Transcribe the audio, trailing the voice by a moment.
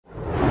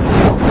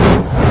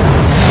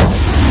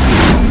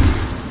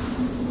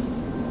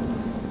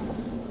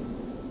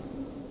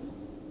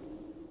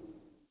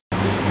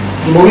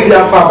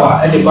Bawumia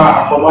Papa and the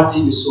bar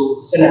Akomati so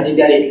send the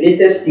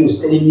latest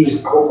news any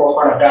news about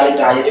for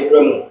Canada the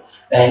Bremo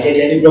and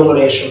the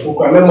Bremo show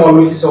who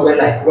remember if so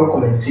like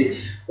comment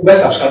it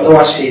subscribe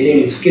no share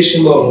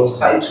notification bell on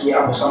site to me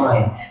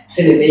abosama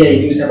send the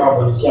news about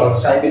volunteer on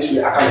site between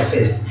account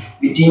first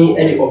within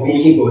any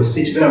obeying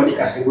 6 make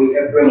us away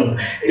a Bremo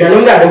and I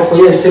know that for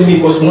you same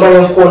because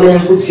my corner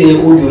put say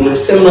audio no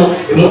same no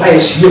emu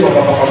ayeshie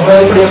papa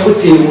my corner put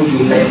say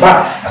audio na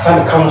ba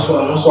asa come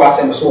so and so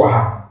asem so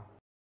ha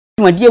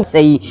Jumadie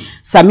say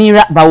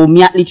Samira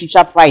Bawumia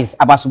Literature Prize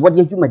abaso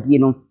body Jumadie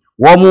no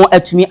womo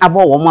atumi abo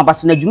womo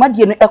abaso na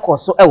Jumadie no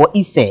ekoso ewo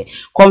ise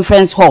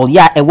conference hall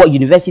ya ewo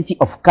University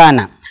of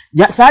Ghana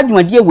sa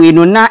Jumadie we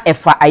no na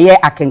efa aye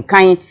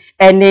akenkan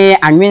ene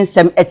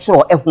anwensem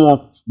etro eho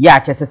ya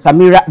chese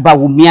Samira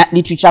Bawumia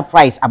Literature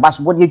Prize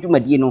abaso body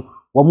Jumadie no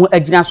womo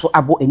agina so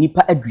abo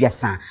enipa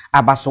aduasa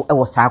abaso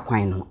ewo sa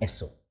kwan no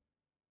eso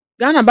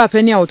Ghana ba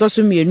pani a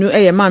wotoso mienu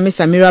eye ma me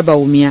Samira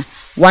Bawumia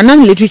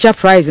Wanam Literature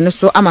Prize no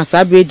so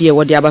amasabre de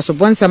wode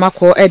abasobonsam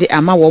akọ ede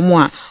ama womo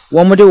a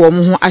womode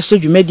womo ho ahye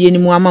dwumadie ni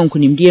mu ama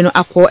nkunimdie no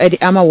akọ ede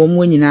ama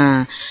womo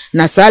nyina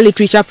na sa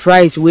Literature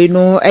Prize we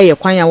no eye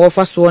kwan ya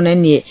wofa so na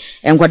ne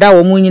enkwada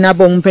womo nyina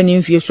ba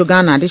mpanimfie so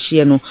Ghana de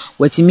hye no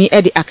watimi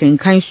ede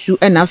akenkan su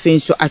na afen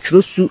so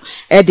atworosu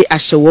ede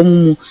ahye womo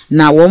mu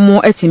na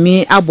womo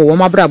etimi abo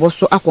womo abrabo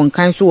so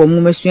akonkan so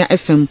womo masua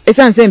FM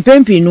esanse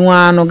mpempi no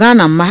ano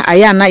Ghana ma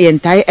aya na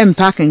yentai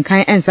empa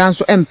akenkan ensan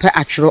so empa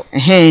atworo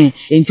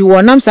enti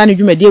wonam sa ne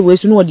dwumadie we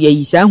so no wode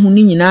ayisa hu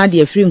ni nyina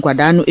de afiri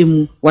nkwada no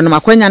emu wonam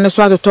akwanya ne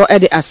so atoto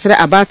ede asre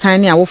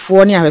abatan ne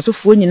awofo ne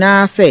ahwesofo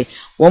nyina se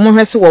womo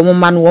hwese womo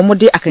ma no womo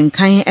de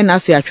akenkan na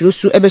afi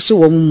atworosu ebehye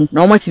womo mu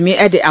na womo timi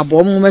ede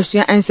abo mu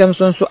masua ensem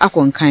so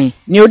akonkan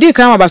ne odi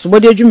kan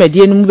abasobode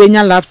dwumadie no mu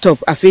benya laptop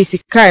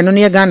afesi kai no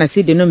ne Ghana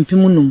cedi no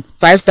mpimunum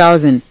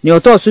 5000 ne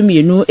otoso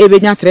mienu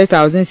ebenya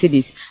 3000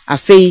 cedis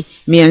afei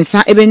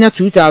miensa ebenya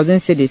 2000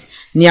 cedis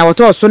ne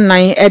awotoso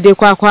nan ede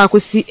kwa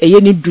akosi eye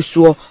ni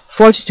duso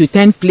 40 to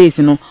 10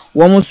 place no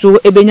womo so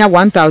ebenya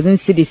 1000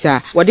 cedis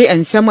a wode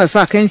ensem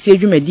afa kansi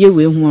dwumadie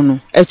we hu no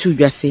atu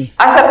dwase.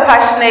 As a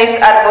passionate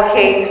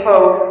advocate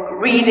for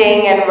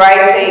reading and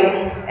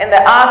writing and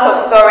the art of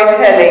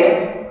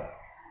storytelling,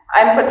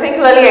 I'm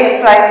particularly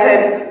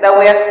excited that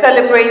we are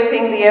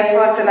celebrating the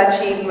efforts and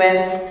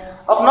achievements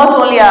of not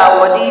only our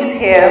awardees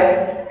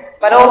here,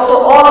 but also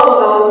all of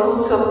those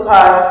who took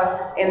part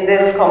in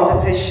this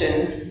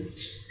competition.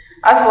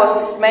 As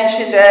was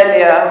mentioned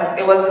earlier,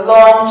 it was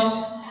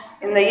launched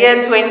in the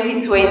year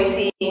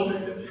 2020,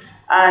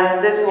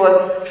 and this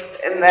was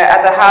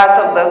at the heart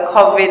of the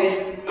COVID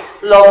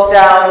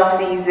lockdown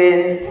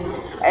season,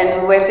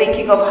 and we're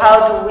thinking of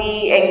how do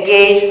we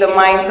engage the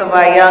minds of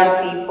our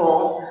young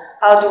people,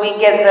 how do we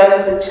get them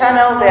to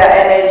channel their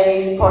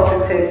energies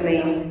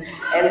positively,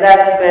 and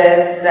that's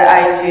birthed the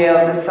idea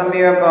of the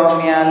Samira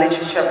Bawumia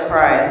Literature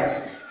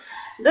Prize.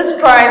 This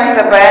prize is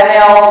a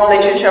biennial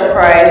literature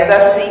prize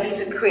that seeks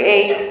to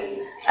create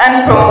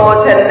and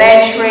promote a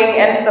nurturing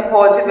and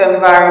supportive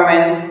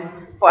environment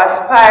for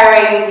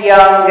aspiring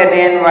young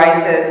Ghanaian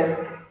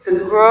writers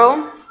to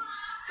grow,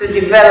 to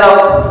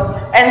develop,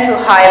 and to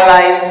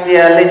highlight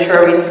their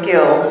literary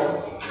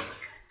skills.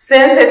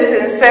 Since its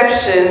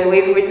inception,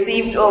 we've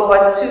received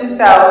over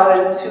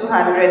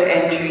 2,200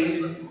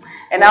 entries,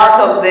 and out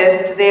of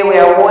this, today we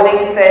are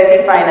awarding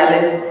 30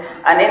 finalists,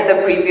 and in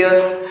the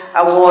previous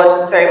award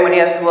ceremony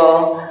as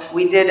well,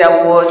 we did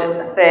award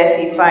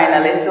 30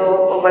 finalists,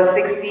 so over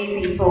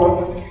 60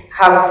 people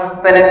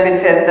have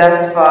benefited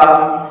thus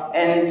far.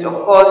 And of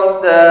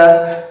course,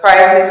 the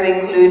prizes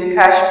include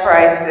cash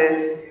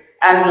prizes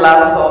and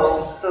laptops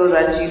so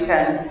that you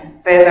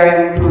can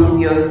further improve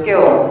your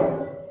skill.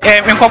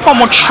 Nkɔfɔ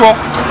mo tro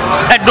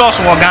ɛdɔs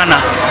wɔ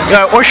Ghana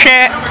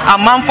ohwɛ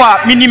amanfo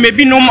a minim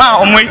ebinom a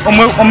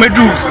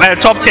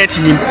ɔmɛdu top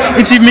 30 nim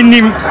nti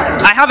minim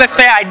I have a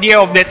fair idea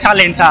of the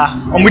talent a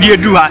ɔmɔde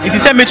edu ha nti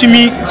sɛ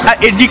metumi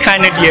edi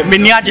kan na deɛ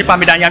meni agye pa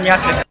medanyame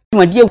ase.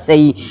 Jumadie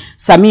say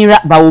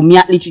Samira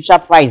Bawumia Literature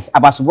Prize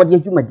abaso body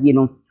Jumadie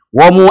no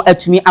womo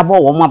atumi abo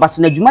womo abaso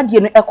na Jumadie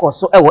no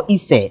ekoso ewo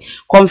ise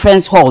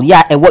conference hall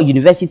ya ewo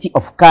University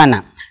of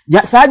Ghana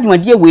sa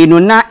Jumadie we no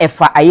na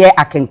efa aye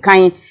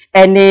akenkan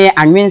ene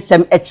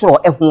anwensem etro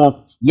eho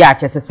ya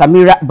chese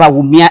Samira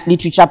Bawumia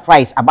Literature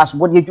Prize abaso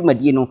body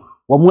Jumadie no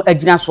womo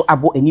agina so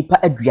abo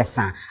enipa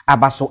aduasa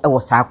abaso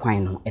ewo sa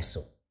kwan no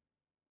eso.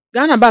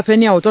 Ghana ba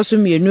pani a wotoso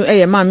mienu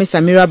eye ma me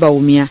Samira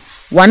Bawumia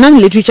Wanam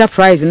Literature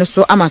Prize no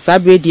so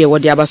amasabre de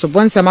wode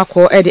abasobonsam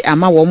akọ ede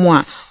ama womo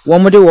a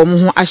womode womo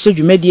ho ahye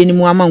dwumadie ni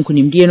mu ama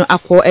nkunimdie no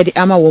akọ ede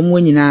ama womo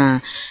nyina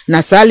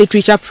na sa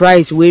Literature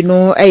Prize we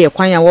no eye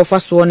kwan ya wofa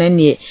so na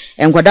ne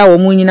enkwada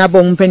womo nyina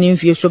ba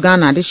mpanimfie so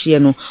Ghana de hye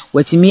no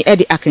watimi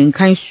ede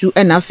akenkan su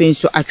na afen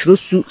so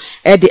atworosu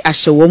ede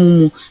ahye womo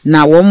mu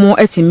na womo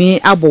etimi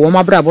abo womo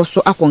abrabo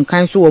so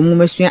akonkan so womo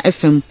masua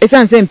FM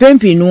esanse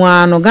mpempi no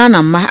ano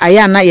Ghana ma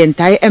aya na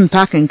yentai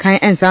empa akenkan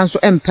ensan so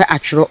empa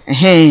atworo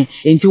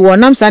enti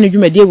wonam sa ne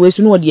dwumadie we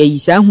so no wode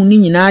ayisa hu ni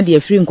nyina de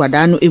afiri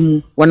nkwada no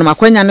emu wonam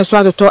akwanya Ghana no so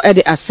atoto e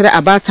de asre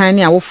abatan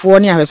ne awofo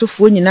ne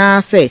ahwesofoɔ nyinaa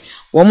sɛ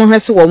wɔn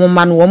hwese wɔn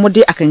ma no wɔn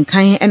de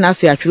akenkan na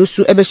afi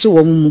atwerosu ebehye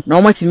wɔn mu na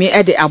wɔn atimi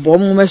e de abɔ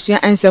wɔn masua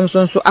ensɛm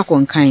so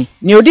akonkan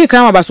ne odi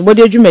kan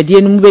abasobɔde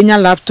adwumadie no mu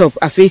benya laptop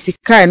afi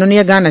sika no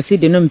ne Ghana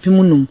cedi no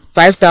mpemu num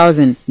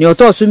 5000 ne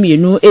ɔtɔ so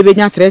mienu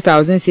ebenya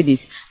 3000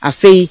 cedis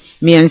afi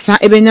miensa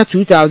ebenya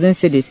 2000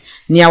 cedis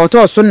ne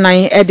awɔtɔ so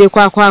nan e de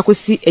kwa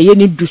akosi eye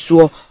ni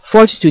dusoɔ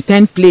 40 to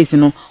 10 place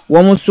no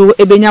womo so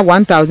ebenya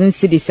 1000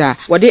 cedis a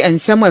wode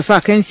ensem efa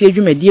kansi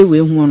adwumadie we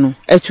hu no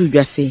atu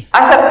dwase.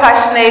 As a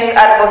passionate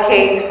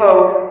advocate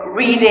for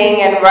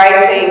reading and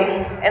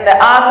writing and the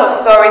art of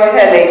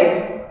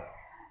storytelling,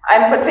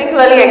 I'm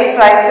particularly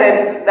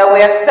excited that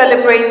we are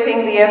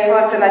celebrating the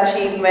efforts and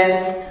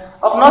achievements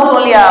of not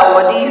only our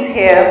awardees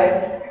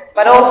here,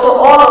 but also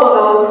all of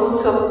those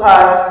who took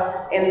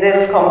part in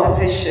this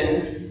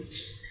competition.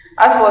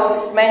 As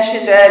was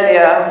mentioned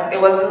earlier, it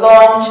was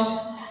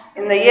launched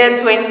in the year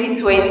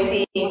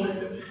 2020,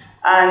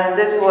 and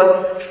this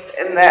was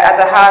at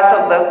the heart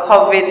of the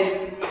COVID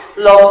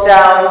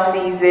lockdown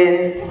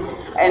season,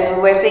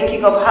 and we're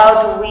thinking of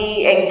how do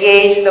we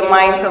engage the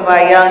minds of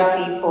our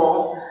young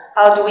people,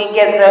 how do we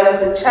get them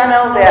to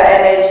channel their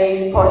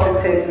energies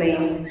positively,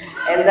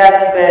 and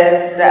that's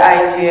birthed the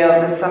idea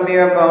of the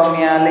Samira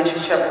Bawumia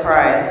Literature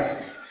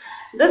Prize.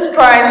 This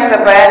prize is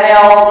a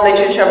biennial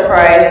literature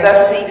prize that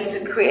seeks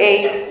to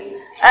create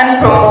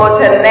and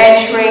promote a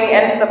nurturing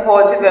and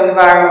supportive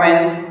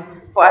environment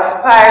for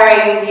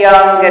aspiring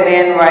young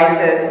Ghanaian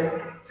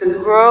writers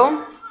to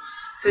grow,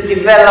 to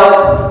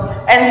develop,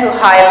 and to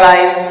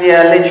highlight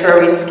their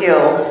literary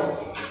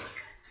skills.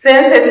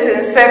 Since its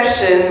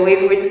inception,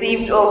 we've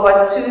received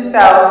over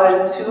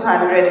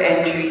 2,200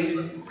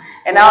 entries,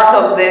 and out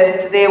of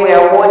this, today we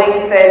are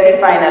awarding 30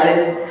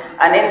 finalists,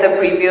 and in the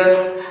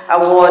previous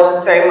award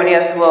ceremony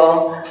as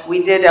well,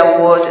 we did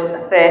award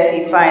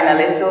 30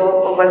 finalists,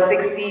 so over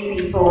 60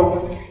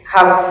 people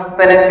have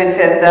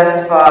benefited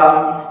thus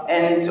far.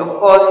 And of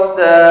course,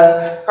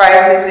 the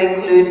prizes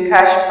include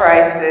cash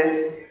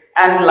prizes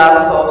and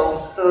laptops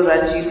so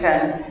that you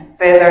can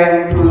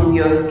further improve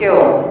your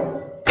skill.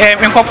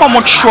 Nkɔfɔ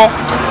mo tro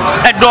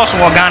Addo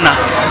wɔ Ghana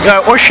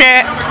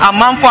ohwɛ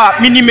amanfo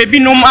a minim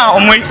ebinom a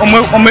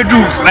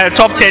omedu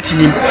top 30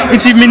 nim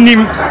nti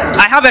minim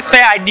I have a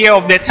fair idea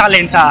of the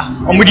talent a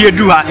omudi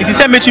edu ha nti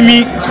sɛ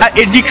metumi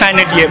edi kan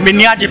na de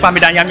meni agye pa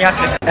medanyame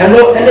ase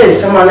ɛno ɛna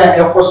nsɛm na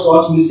ɛkɔso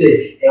atumi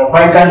sɛ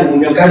ɔman Ghana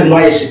mu Ghana mu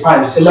ayɛ hyepa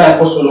nsɛm a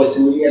ɛkɔso no sɛ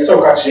meni ɛsɛ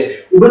ɔka kyerɛ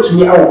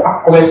wobetumi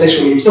awo comment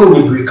section nim sɛ wo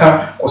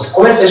bebreka kɔs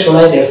comment section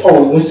na yɛ fa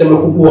wo nsɛm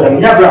akoko na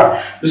menya bra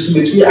so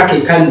betumi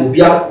akenkan mu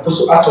bia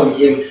poso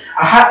atɔne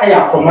aha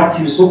eya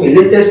chromatic so the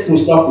latest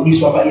news now news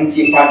papa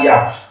etie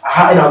padia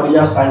aha na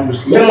obenya sign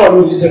news member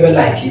no fi se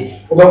like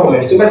oba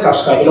comment oba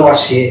subscribe na wa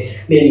share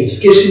na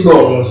notification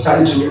bell on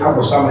sign to me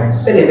aboso man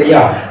say the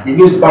ya the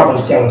news bab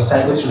on tia on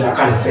sign go to the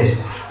account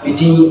first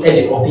within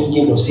the open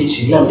game of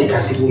search na me ka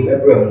se we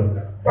ebrem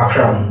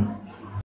bakram